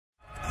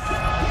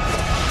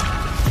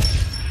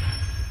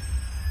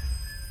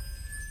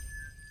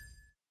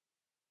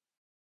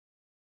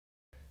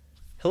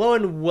Hello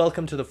and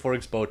welcome to the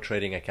Forexboat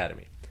Trading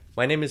Academy.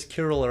 My name is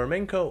Kirill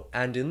Eremenko,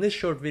 and in this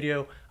short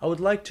video I would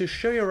like to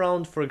show you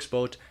around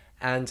Forexboat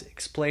and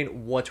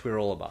explain what we're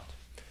all about.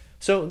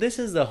 So this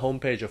is the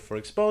homepage of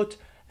Forexboat,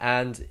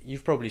 and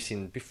you've probably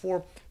seen it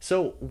before.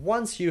 So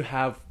once you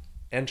have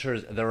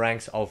entered the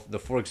ranks of the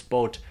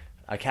Forexboat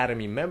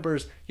Academy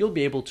members, you'll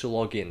be able to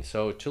log in.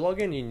 So to log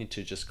in, you need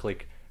to just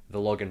click the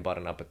login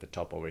button up at the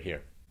top over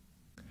here.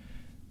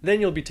 Then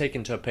you'll be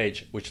taken to a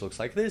page which looks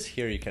like this.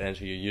 Here you can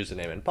enter your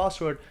username and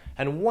password,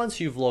 and once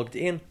you've logged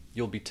in,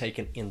 you'll be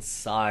taken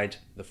inside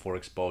the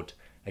Forexboat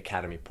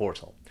Academy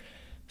portal.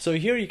 So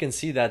here you can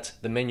see that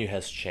the menu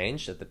has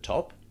changed at the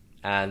top,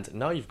 and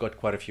now you've got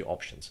quite a few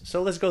options.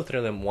 So let's go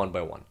through them one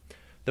by one.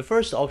 The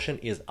first option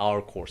is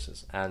Our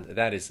Courses, and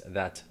that is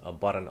that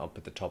button up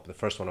at the top, the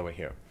first one over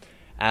here.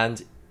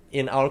 And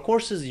in Our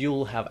Courses,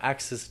 you'll have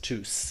access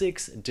to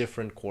 6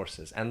 different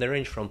courses, and they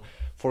range from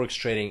Forex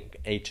trading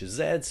A to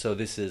Z. So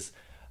this is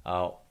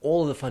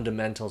all the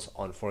fundamentals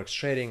on Forex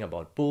trading,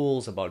 about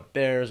bulls, about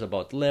bears,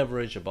 about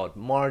leverage, about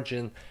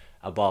margin,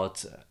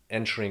 about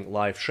entering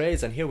live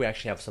trades. And here we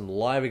actually have some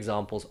live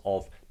examples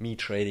of me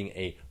trading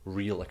a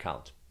real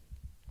account.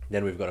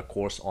 Then we've got a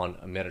course on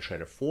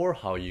MetaTrader 4,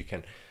 how you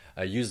can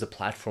use the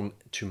platform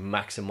to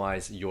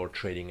maximize your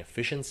trading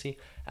efficiency,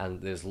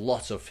 and there's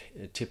lots of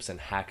tips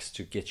and hacks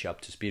to get you up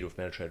to speed with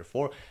MetaTrader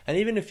 4. And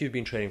even if you've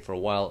been trading for a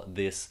while,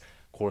 this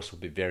course will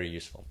be very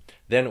useful.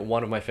 Then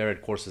one of my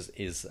favorite courses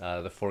is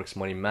the Forex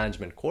Money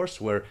Management course,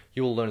 where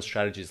you will learn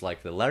strategies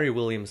like the Larry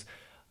Williams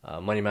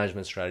money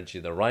management strategy,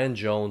 the Ryan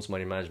Jones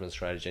money management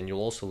strategy, and you'll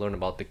also learn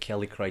about the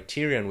Kelly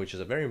criterion, which is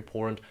a very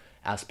important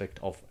aspect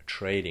of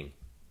trading.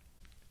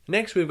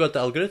 Next, we've got the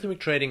algorithmic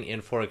trading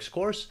in Forex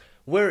course,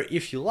 where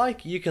if you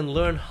like, you can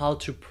learn how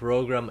to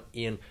program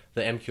in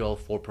the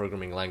MQL4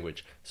 programming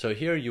language. So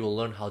here you will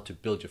learn how to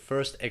build your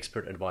first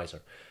expert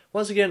advisor.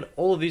 Once again,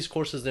 all of these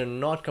courses, they're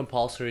not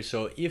compulsory,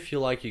 so if you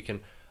like, you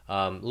can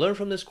learn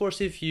from this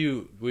course. If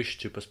you wish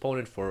to postpone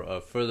it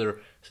for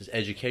further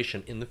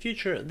education in the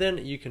future,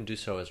 then you can do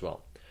so as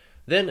well.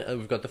 Then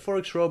we've got the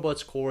Forex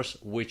Robots course,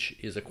 which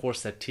is a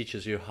course that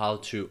teaches you how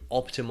to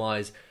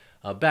optimize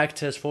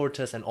backtest, forward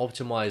test, and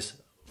optimize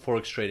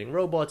Forex trading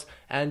robots,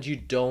 and you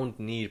don't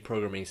need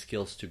programming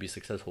skills to be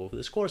successful with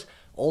this course.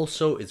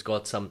 Also, it's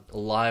got some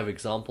live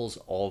examples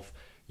of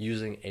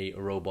using a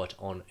robot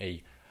on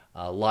a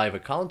live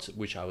account,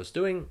 which I was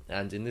doing,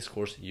 and in this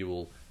course you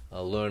will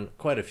learn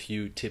quite a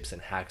few tips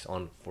and hacks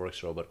on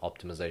Forex robot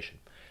optimization.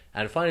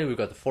 And finally, we've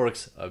got the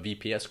Forex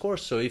VPS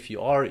course. So if you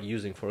are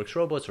using Forex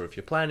robots, or if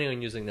you're planning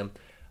on using them,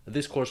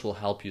 this course will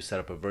help you set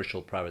up a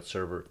virtual private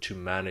server to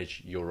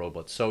manage your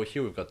robots. So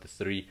here we've got the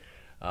 3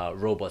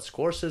 robots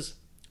courses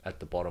at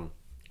the bottom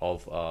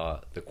of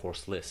the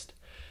course list.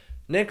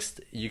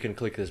 Next, you can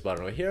click this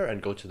button over here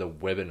and go to the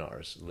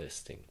webinars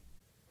listing.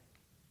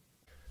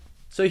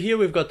 So here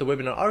we've got the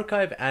webinar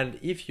archive, and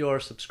if you are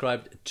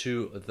subscribed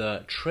to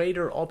the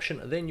trader option,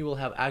 then you will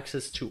have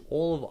access to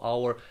all of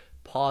our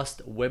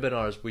past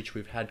webinars, which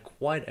we've had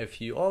quite a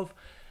few of.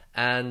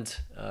 And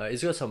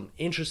it's got some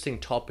interesting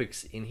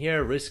topics in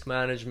here: risk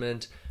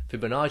management,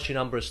 Fibonacci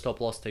numbers,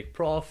 stop loss take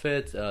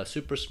profit,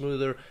 super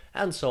smoother,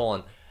 and so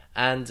on.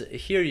 And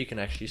here you can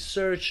actually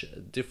search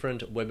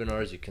different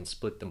webinars. You can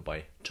split them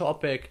by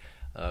topic.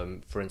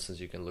 For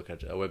instance, you can look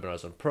at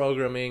webinars on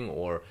programming,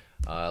 or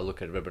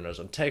look at webinars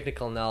on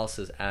technical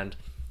analysis, and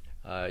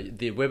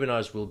the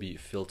webinars will be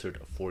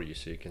filtered for you.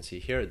 So you can see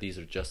here, these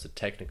are just the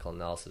technical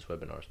analysis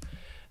webinars.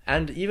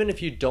 And even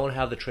if you don't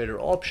have the trader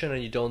option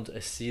and you don't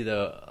see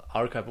the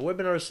archive of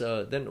webinars,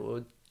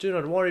 then do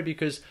not worry,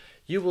 because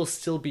you will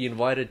still be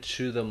invited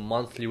to the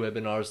monthly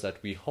webinars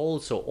that we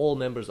hold. So all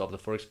members of the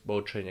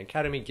Forexboat Trading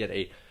Academy get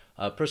a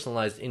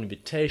personalized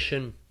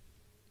invitation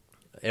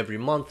every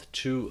month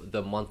to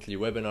the monthly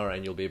webinar,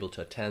 and you'll be able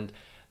to attend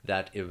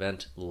that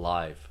event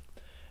live.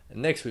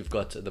 And next, we've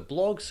got the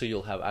blog, so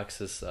you'll have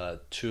access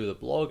to the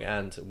blog,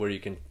 and where you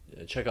can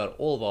check out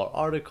all of our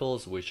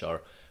articles, which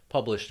are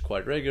published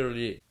quite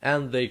regularly,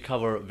 and they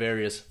cover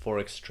various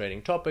Forex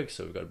trading topics.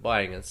 So we've got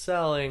buying and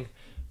selling,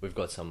 we've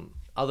got some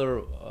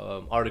other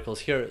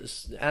articles here,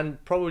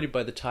 and probably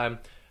by the time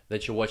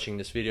that you're watching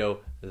this video,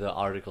 the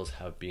articles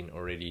have been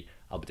already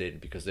updated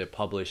because they're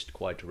published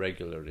quite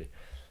regularly.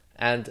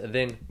 And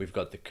then we've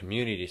got the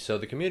community. So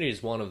the community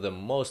is one of the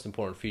most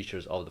important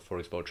features of the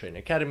Forexboat Trading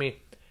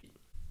Academy.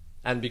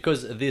 And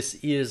because this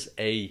is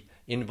a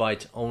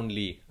invite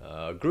only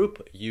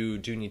group, you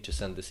do need to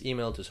send this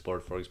email to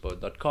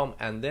support@forexboat.com,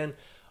 and then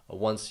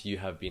once you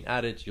have been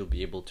added, you'll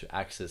be able to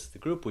access the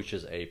group, which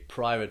is a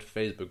private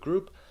Facebook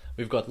group.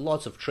 We've got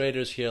lots of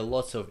traders here,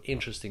 lots of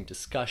interesting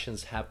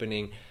discussions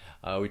happening.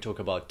 We talk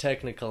about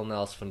technical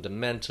analysis,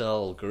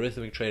 fundamental,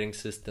 algorithmic trading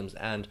systems,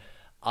 and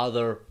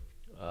other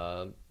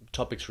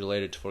topics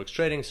related to Forex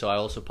trading. So I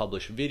also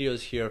publish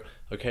videos here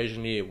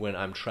occasionally when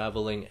I'm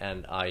traveling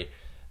and I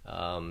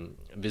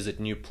visit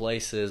new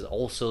places.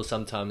 Also,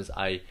 sometimes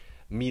I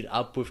meet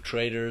up with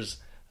traders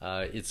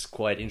It's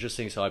quite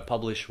interesting. So I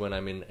publish when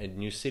I'm in a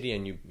new city,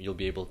 and you'll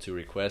be able to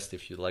request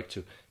if you'd like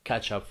to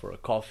catch up for a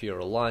coffee or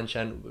a lunch.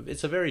 And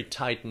it's a very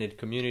tight-knit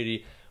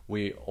community.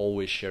 We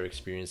always share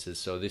experiences,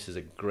 so this is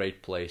a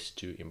great place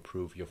to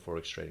improve your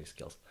Forex trading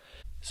skills.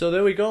 So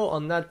there we go.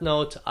 On that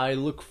note, I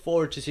look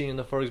forward to seeing you in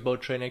the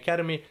Forexboat Trading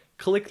Academy.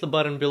 Click the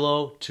button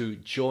below to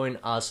join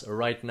us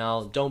right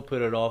now. Don't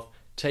put it off.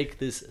 Take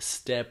this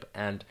step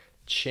and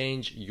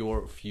change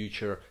your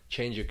future,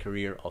 change your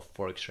career of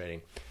Forex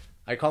trading.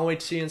 I can't wait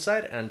to see you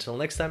inside. Until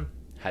next time,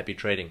 happy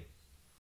trading.